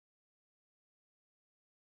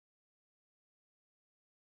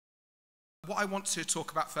what I want to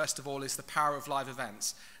talk about first of all is the power of live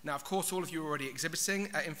events. Now, of course, all of you are already exhibiting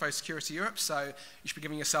at Info Security Europe, so you should be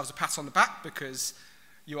giving yourselves a pat on the back because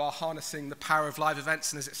you are harnessing the power of live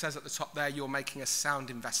events, and as it says at the top there, you're making a sound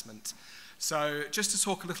investment. So just to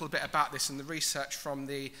talk a little bit about this and the research from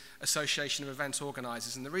the Association of Event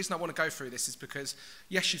Organisers, and the reason I want to go through this is because,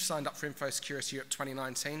 yes, you've signed up for Info Security Europe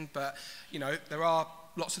 2019, but, you know, there are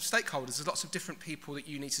lots of stakeholders, there's lots of different people that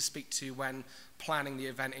you need to speak to when planning the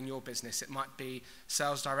event in your business. It might be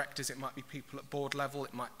sales directors, it might be people at board level,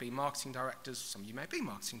 it might be marketing directors, some of you may be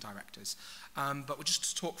marketing directors. But we'll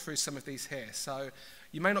just talk through some of these here. So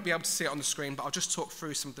you may not be able to see it on the screen, but I'll just talk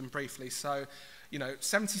through some of them briefly. So, you know,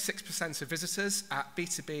 76% of visitors at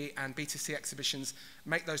B2B and B2C exhibitions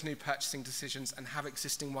make those new purchasing decisions and have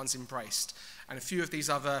existing ones embraced. And a few of these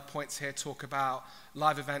other points here talk about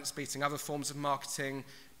live events beating other forms of marketing,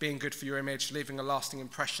 being good for your image, leaving a lasting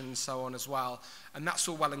impression, and so on as well. And that's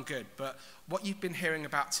all well and good. But what you've been hearing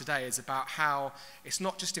about today is about how it's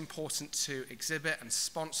not just important to exhibit and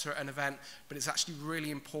sponsor an event, but it's actually really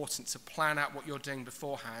important to plan out what you're doing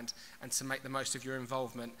beforehand and to make the most of your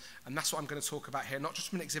involvement. And that's what I'm going to talk about here, not just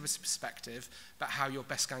from an exhibitor perspective, but how you're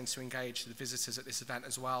best going to engage the visitors at this event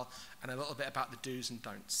as well, and a little bit about the do's and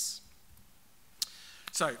don'ts.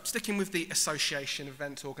 So, sticking with the Association of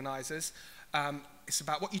Event Organisers, it's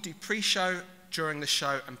about what you do pre-show, during the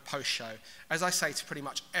show, and post-show. As I say to pretty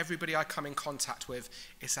much everybody I come in contact with,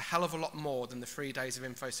 it's a hell of a lot more than the 3 days of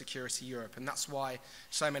Info Security Europe, and that's why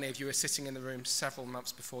so many of you are sitting in the room several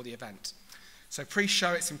months before the event. So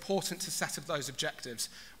pre-show, it's important to set up those objectives,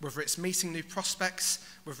 whether it's meeting new prospects,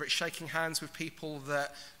 whether it's shaking hands with people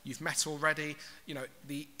that you've met already. You know,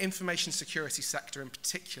 the information security sector in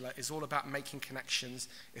particular is all about making connections.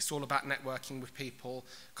 It's all about networking with people,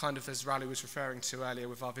 kind of as Raleigh was referring to earlier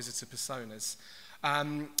with our visitor personas.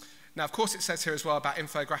 Now, of course, it says here as well about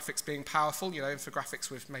infographics being powerful, you know, infographics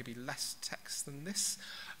with maybe less text than this,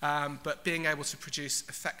 but being able to produce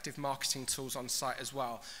effective marketing tools on site as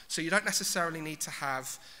well. So you don't necessarily need to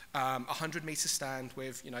have a 100-meter stand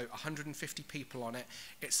with, you know, 150 people on it.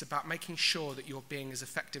 It's about making sure that you're being as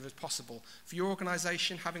effective as possible. For your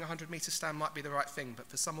organisation, having a 100-meter stand might be the right thing, but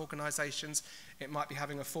for some organisations, it might be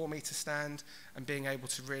having a 4-meter stand and being able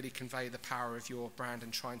to really convey the power of your brand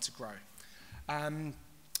and trying to grow.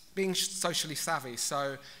 Being socially savvy,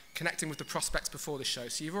 so connecting with the prospects before the show.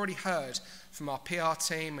 So you've already heard from our PR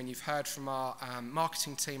team and you've heard from our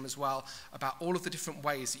marketing team as well about all of the different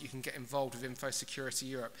ways that you can get involved with Info Security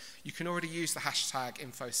Europe. You can already use the hashtag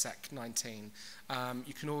InfoSec19.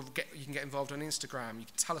 You can get involved on Instagram. You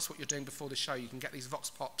can tell us what you're doing before the show. You can get these Vox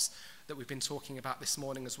Pops that we've been talking about this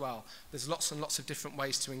morning as well. There's lots and lots of different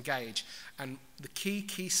ways to engage. And the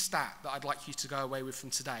key stat that I'd like you to go away with from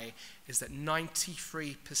today is that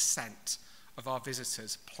 93% of our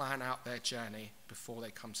visitors plan out their journey before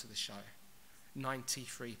they come to the show.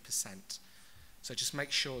 93%. So just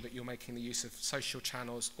make sure that you're making the use of social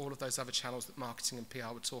channels, all of those other channels that marketing and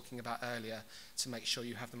PR were talking about earlier, to make sure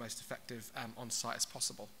you have the most effective on-site as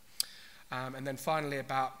possible. And then finally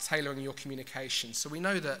about tailoring your communication. So we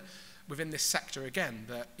know that within this sector, again,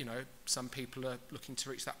 that, you know, some people are looking to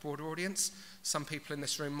reach that broader audience. Some people in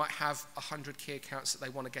this room might have 100 key accounts that they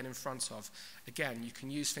want to get in front of. Again, you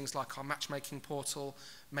can use things like our matchmaking portal,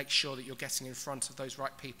 make sure that you're getting in front of those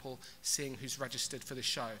right people, seeing who's registered for the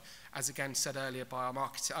show. As again said earlier by our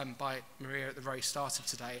by Maria at the very start of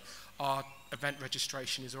today, our event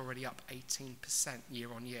registration is already up 18%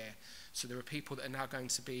 year on year. So there are people that are now going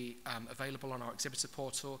to be available on our exhibitor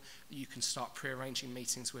portal that you can start pre-arranging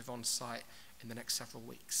meetings with on site in the next several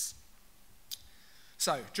weeks.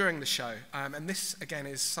 So, during the show, and this again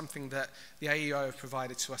is something that the AEO have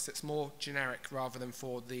provided to us that's more generic rather than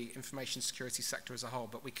for the information security sector as a whole,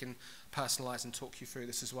 but we can personalise and talk you through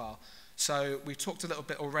this as well. So we've talked a little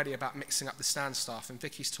bit already about mixing up the stand staff, and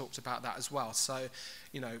Vicky's talked about that as well. So,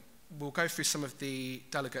 you know, we'll go through some of the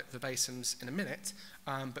delegate verbatims in a minute,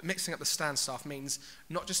 but mixing up the stand staff means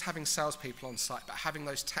not just having salespeople on site, but having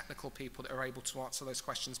those technical people that are able to answer those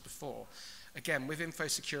questions before. Again, with Info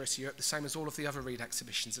Security Europe, the same as all of the other Read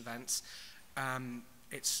Exhibitions events,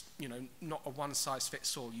 it's, you know, not a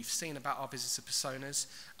one-size-fits-all. You've seen about our visitor personas.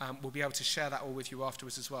 We'll be able to share that all with you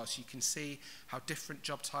afterwards as well, so you can see how different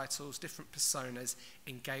job titles, different personas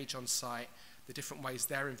engage on site, the different ways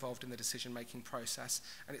they're involved in the decision-making process.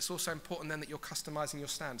 And it's also important then that you're customizing your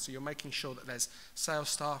stand, so you're making sure that there's sales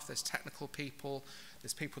staff, there's technical people,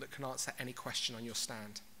 there's people that can answer any question on your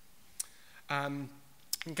stand.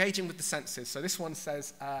 Engaging with the senses. So this one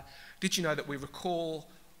says, did you know that we recall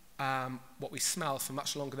what we smell for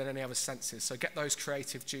much longer than any other senses? So get those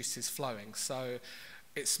creative juices flowing. So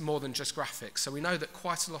it's more than just graphics. So we know that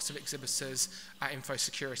quite a lot of exhibitors at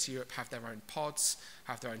InfoSecurity Europe have their own pods,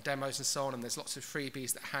 have their own demos and so on, and there's lots of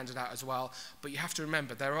freebies that are handed out as well. But you have to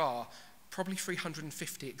remember, there are probably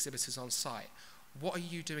 350 exhibitors on site. What are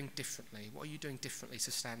you doing differently? What are you doing differently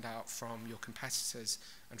to stand out from your competitors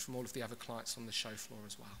and from all of the other clients on the show floor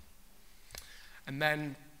as well? And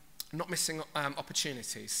then, not missing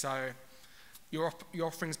opportunities. So, your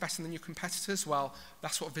offering's better than your competitors? Well,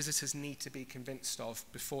 that's what visitors need to be convinced of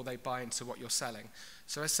before they buy into what you're selling.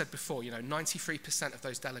 So as said before, 93% of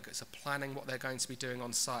those delegates are planning what they're going to be doing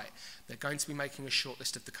on site. They're going to be making a short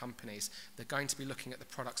list of the companies. They're going to be looking at the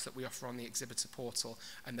products that we offer on the exhibitor portal,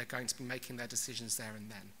 and they're going to be making their decisions there and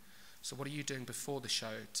then. So what are you doing before the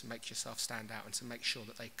show to make yourself stand out and to make sure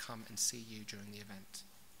that they come and see you during the event?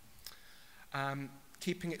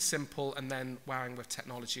 Keeping it simple and then wowing with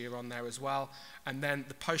technology are on there as well. And then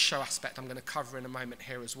the post-show aspect I'm going to cover in a moment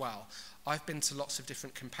here as well. I've been to lots of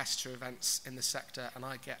different competitor events in the sector, and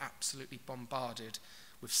I get absolutely bombarded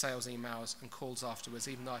with sales emails and calls afterwards,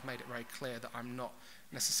 even though I've made it very clear that I'm not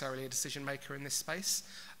necessarily a decision maker in this space.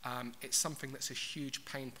 It's something that's a huge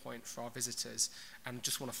pain point for our visitors, and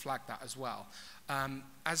just want to flag that as well.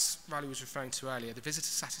 As Riley was referring to earlier, the visitor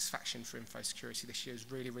satisfaction for InfoSecurity this year is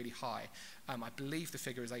really, really high. I believe the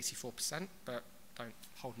figure is 84%, but don't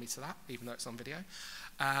hold me to that, even though it's on video.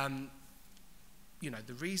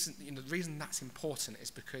 The reason that's important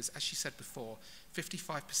is because, as she said before,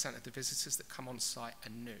 55% of the visitors that come on site are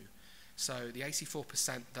new. So the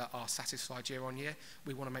 84% that are satisfied year on year,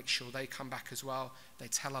 we want to make sure they come back as well, they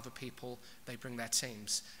tell other people, they bring their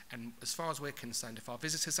teams. And as far as we're concerned, if our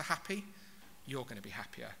visitors are happy, you're going to be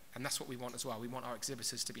happier. And that's what we want as well. We want our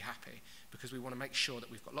exhibitors to be happy, because we want to make sure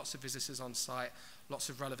that we've got lots of visitors on site, lots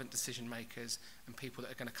of relevant decision makers, and people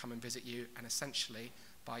that are going to come and visit you and essentially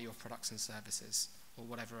buy your products and services, or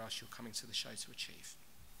whatever else you're coming to the show to achieve.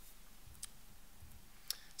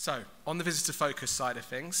 So, on the visitor focus side of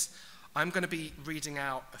things, I'm going to be reading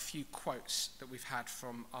out a few quotes that we've had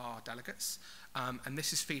from our delegates, and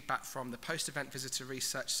this is feedback from the post-event visitor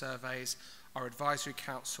research surveys, our advisory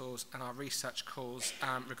councils, and our research calls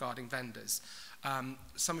regarding vendors.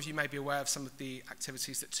 Some of you may be aware of some of the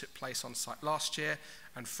activities that took place on site last year,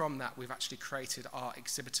 and from that we've actually created our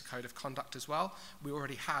exhibitor code of conduct as well. We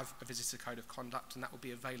already have a visitor code of conduct, and that will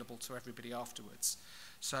be available to everybody afterwards.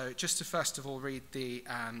 So just to first of all read the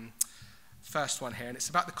first one here, and it's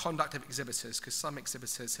about the conduct of exhibitors, because some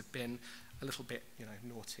exhibitors have been a little bit,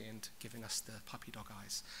 naughty and giving us the puppy dog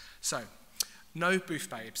eyes. So, no booth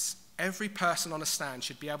babes. Every person on a stand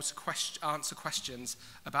should be able to answer questions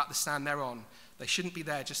about the stand they're on. They shouldn't be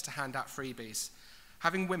there just to hand out freebies.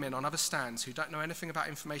 Having women on other stands who don't know anything about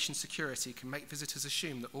information security can make visitors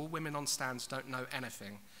assume that all women on stands don't know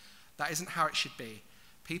anything. That isn't how it should be.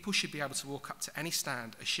 People should be able to walk up to any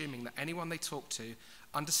stand assuming that anyone they talk to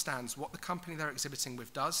understands what the company they're exhibiting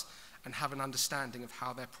with does and have an understanding of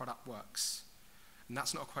how their product works. And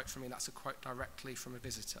that's not a quote from me, that's a quote directly from a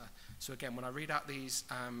visitor. So again, when I read out these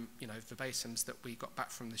verbatims that we got back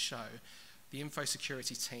from the show, the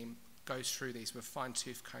InfoSecurity team goes through these with a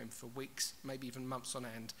fine-tooth comb for weeks, maybe even months on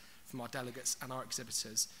end, from our delegates and our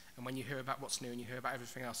exhibitors. And when you hear about what's new and you hear about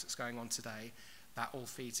everything else that's going on today, that all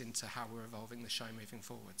feeds into how we're evolving the show moving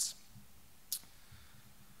forwards.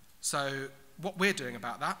 So what we're doing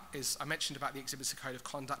about that is, I mentioned about the exhibitor code of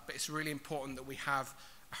conduct, but it's really important that we have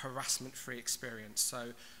a harassment-free experience. So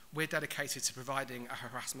we're dedicated to providing a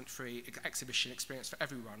harassment-free exhibition experience for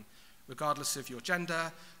everyone, regardless of your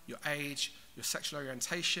gender, your age, your sexual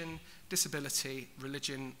orientation, disability,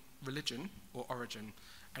 religion or origin.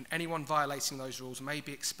 And anyone violating those rules may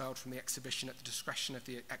be expelled from the exhibition at the discretion of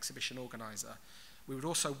the exhibition organizer. We would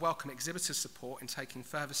also welcome exhibitors' support in taking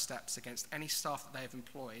further steps against any staff that they have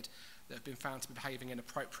employed that have been found to be behaving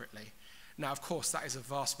inappropriately. Now, of course, that is a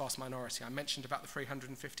vast, vast minority. I mentioned about the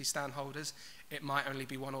 350 stand holders. It might only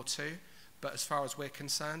be one or two, but as far as we're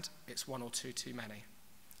concerned, it's one or two too many.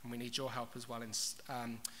 And we need your help as well in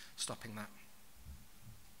stopping that.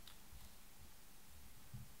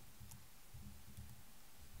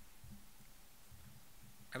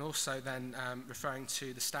 And also then referring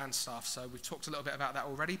to the stand staff. So we've talked a little bit about that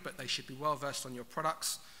already, but they should be well versed on your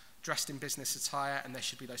products, dressed in business attire, and there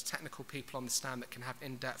should be those technical people on the stand that can have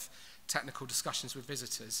in-depth technical discussions with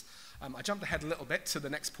visitors. I jumped ahead a little bit to the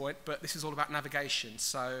next point, but this is all about navigation.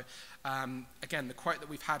 So again, the quote that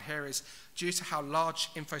we've had here is, due to how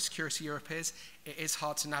large InfoSecurity Europe is, it is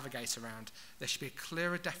hard to navigate around. There should be a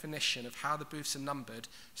clearer definition of how the booths are numbered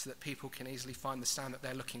so that people can easily find the stand that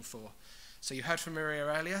they're looking for. So you heard from Maria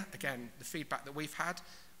earlier, again, the feedback that we've had,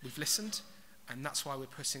 we've listened, And that's why we're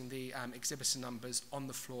putting the exhibitor numbers on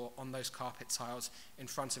the floor, on those carpet tiles, in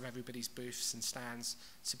front of everybody's booths and stands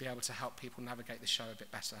to be able to help people navigate the show a bit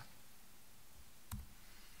better.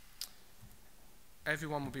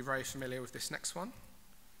 Everyone will be very familiar with this next one,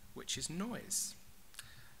 which is noise.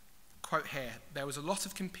 Quote here, there was a lot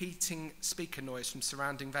of competing speaker noise from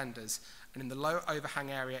surrounding vendors, and in the low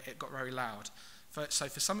overhang area it got very loud. So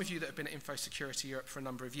for some of you that have been at InfoSecurity Europe for a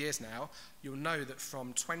number of years now, you'll know that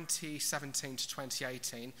from 2017 to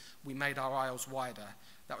 2018, we made our aisles wider.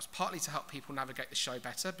 That was partly to help people navigate the show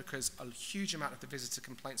better, because a huge amount of the visitor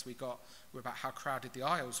complaints we got were about how crowded the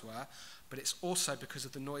aisles were, but it's also because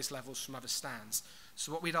of the noise levels from other stands.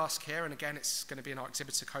 So what we'd ask here, and again it's going to be in our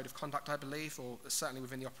exhibitor code of conduct I believe, or certainly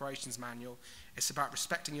within the operations manual, it's about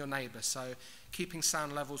respecting your neighbour, so keeping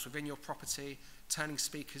sound levels within your property, turning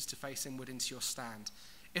speakers to face inward into your stand.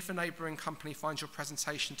 If a neighbouring company finds your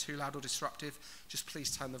presentation too loud or disruptive, just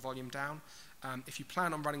please turn the volume down. If you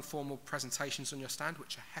plan on running formal presentations on your stand,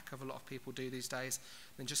 which a heck of a lot of people do these days,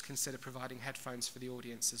 then just consider providing headphones for the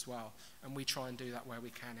audience as well. And we try and do that where we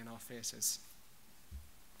can in our theatres.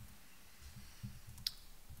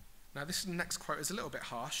 Now this next quote is a little bit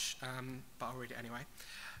harsh, but I'll read it anyway.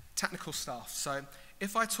 Technical staff. So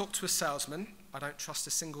if I talk to a salesman, I don't trust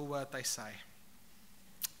a single word they say.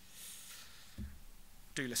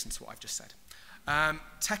 Do listen to what I've just said.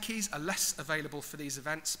 Techies are less available for these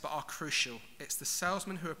events, but are crucial. It's the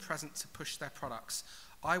salesmen who are present to push their products.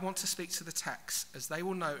 I want to speak to the techs, as they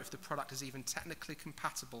will know if the product is even technically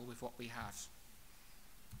compatible with what we have.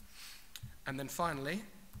 And then finally,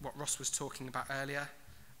 what Ross was talking about earlier,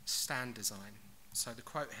 stand design. So the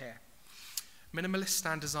quote here, minimalist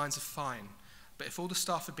stand designs are fine, but if all the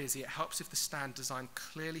staff are busy, it helps if the stand design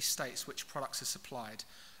clearly states which products are supplied.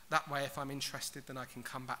 That way, if I'm interested, then I can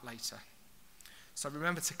come back later. So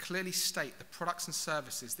remember to clearly state the products and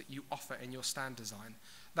services that you offer in your stand design.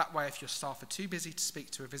 That way, if your staff are too busy to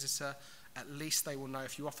speak to a visitor, at least they will know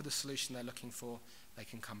if you offer the solution they're looking for, they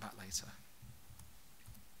can come back later.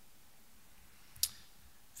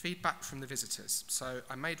 Feedback from the visitors. So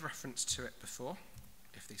I made reference to it before,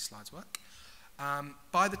 if these slides work.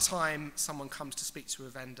 By the time someone comes to speak to a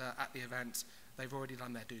vendor at the event, they've already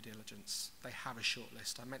done their due diligence. They have a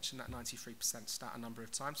shortlist. I mentioned that 93% stat a number of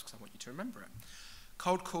times because I want you to remember it.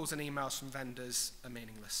 Cold calls and emails from vendors are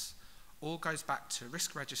meaningless. All goes back to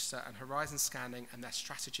risk register and horizon scanning, and their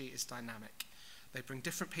strategy is dynamic. They bring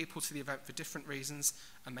different people to the event for different reasons,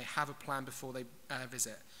 and they have a plan before they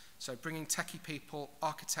visit. So bringing techie people,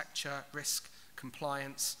 architecture, risk,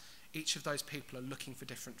 compliance, each of those people are looking for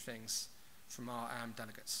different things from our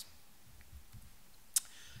delegates.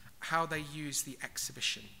 How they use the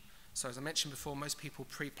exhibition. So as I mentioned before, most people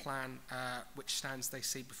pre-plan which stands they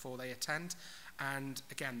see before they attend. And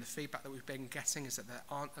again, the feedback that we've been getting is that there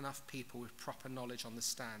aren't enough people with proper knowledge on the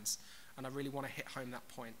stands. And I really want to hit home that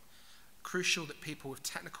point. Crucial that people with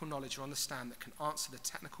technical knowledge are on the stand that can answer the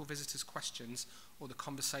technical visitors' questions, or the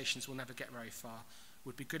conversations will never get very far. It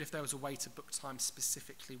would be good if there was a way to book time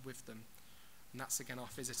specifically with them. And that's again our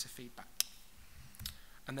visitor feedback.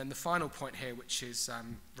 And then the final point here, which is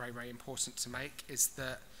very, very important to make, is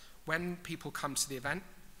that when people come to the event,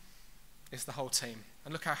 it's the whole team.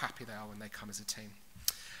 And look how happy they are when they come as a team.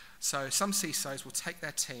 So some CISOs will take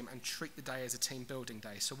their team and treat the day as a team building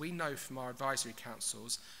day. So we know from our advisory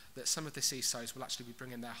councils that some of the CISOs will actually be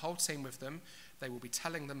bringing their whole team with them. They will be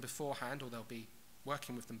telling them beforehand, or they'll be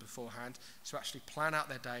working with them beforehand, to actually plan out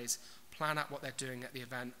their days, plan out what they're doing at the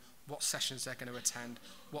event, what sessions they're going to attend,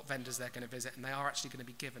 what vendors they're going to visit, and they are actually going to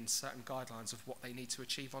be given certain guidelines of what they need to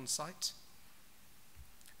achieve on site.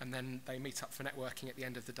 And then they meet up for networking at the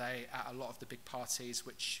end of the day at a lot of the big parties,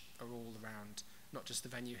 which are all around, not just the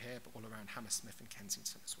venue here, but all around Hammersmith and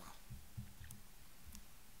Kensington as well.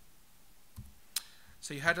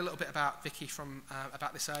 So you heard a little bit about Vicky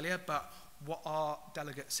about this earlier, but what our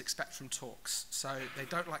delegates expect from talks. So they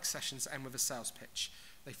don't like sessions that end with a sales pitch.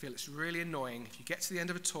 They feel it's really annoying if you get to the end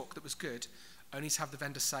of a talk that was good, only to have the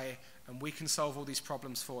vendor say, and we can solve all these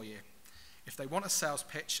problems for you. If they want a sales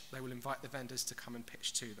pitch, they will invite the vendors to come and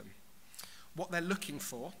pitch to them. What they're looking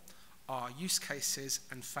for are use cases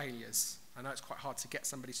and failures. I know it's quite hard to get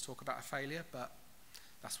somebody to talk about a failure, but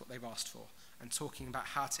that's what they've asked for, and talking about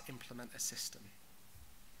how to implement a system.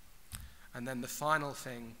 And then the final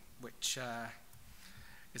thing, which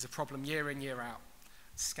is a problem year in, year out,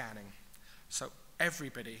 scanning. So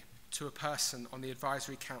everybody, to a person on the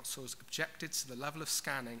advisory councils, objected to the level of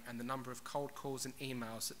scanning and the number of cold calls and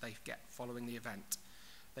emails that they get following the event.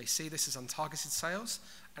 They see this as untargeted sales,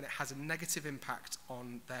 and it has a negative impact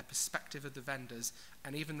on their perspective of the vendors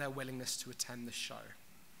and even their willingness to attend the show.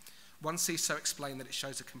 One CISO explained that it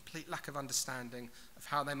shows a complete lack of understanding of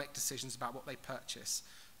how they make decisions about what they purchase.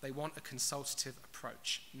 They want a consultative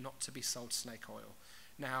approach, not to be sold snake oil.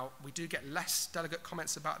 Now, we do get less delegate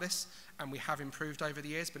comments about this, and we have improved over the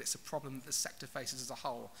years, but it's a problem that the sector faces as a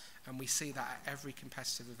whole, and we see that at every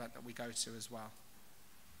competitive event that we go to as well.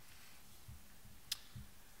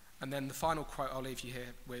 And then the final quote I'll leave you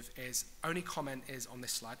here with is, only comment is on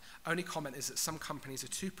this slide, only comment is that some companies are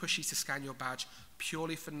too pushy to scan your badge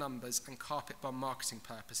purely for numbers and carpet bomb marketing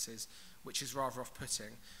purposes, which is rather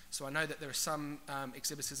off-putting. So I know that there are some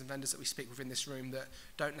exhibitors and vendors that we speak with in this room that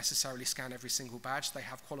don't necessarily scan every single badge. They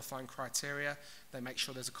have qualifying criteria. They make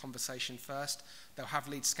sure there's a conversation first. They'll have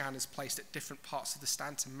lead scanners placed at different parts of the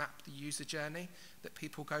stand to map the user journey that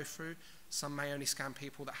people go through. Some may only scan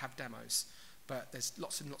people that have demos. But there's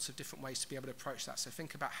lots and lots of different ways to be able to approach that. So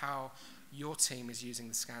think about how your team is using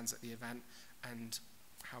the scans at the event and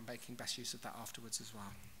how making best use of that afterwards as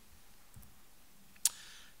well.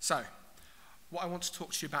 So, what I want to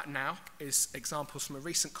talk to you about now is examples from a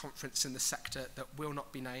recent conference in the sector that will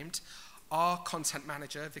not be named. Our content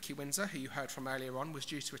manager, Vicky Windsor, who you heard from earlier on, was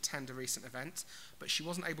due to attend a recent event, but she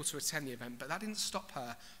wasn't able to attend the event, but that didn't stop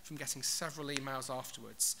her from getting several emails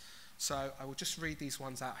afterwards. So I will just read these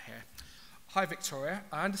ones out here. Hi Victoria,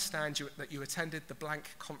 I understand that you attended the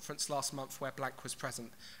blank conference last month where blank was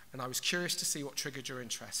present, and I was curious to see what triggered your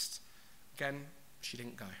interest. Again, she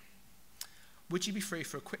didn't go. Would you be free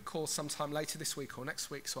for a quick call sometime later this week or next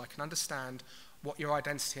week so I can understand what your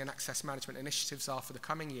identity and access management initiatives are for the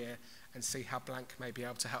coming year and see how blank may be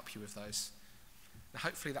able to help you with those? Now,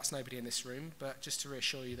 hopefully that's nobody in this room, but just to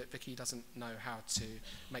reassure you that Vicky doesn't know how to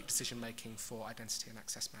make decision making for identity and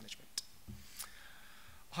access management.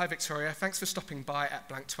 Hi Victoria, thanks for stopping by at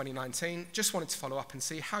Blank 2019. Just wanted to follow up and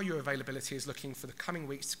see how your availability is looking for the coming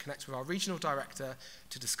weeks to connect with our regional director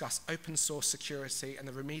to discuss open source security and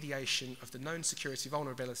the remediation of the known security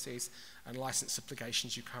vulnerabilities and license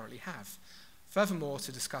obligations you currently have. Furthermore,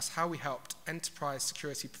 to discuss how we helped enterprise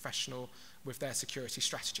security professional with their security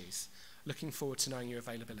strategies. Looking forward to knowing your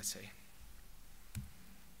availability.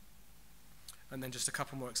 And then just a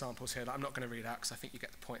couple more examples here that I'm not going to read out because I think you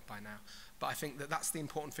get the point by now. But I think that that's the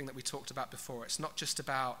important thing that we talked about before. It's not just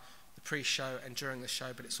about the pre-show and during the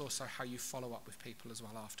show, but it's also how you follow up with people as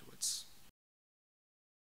well afterwards.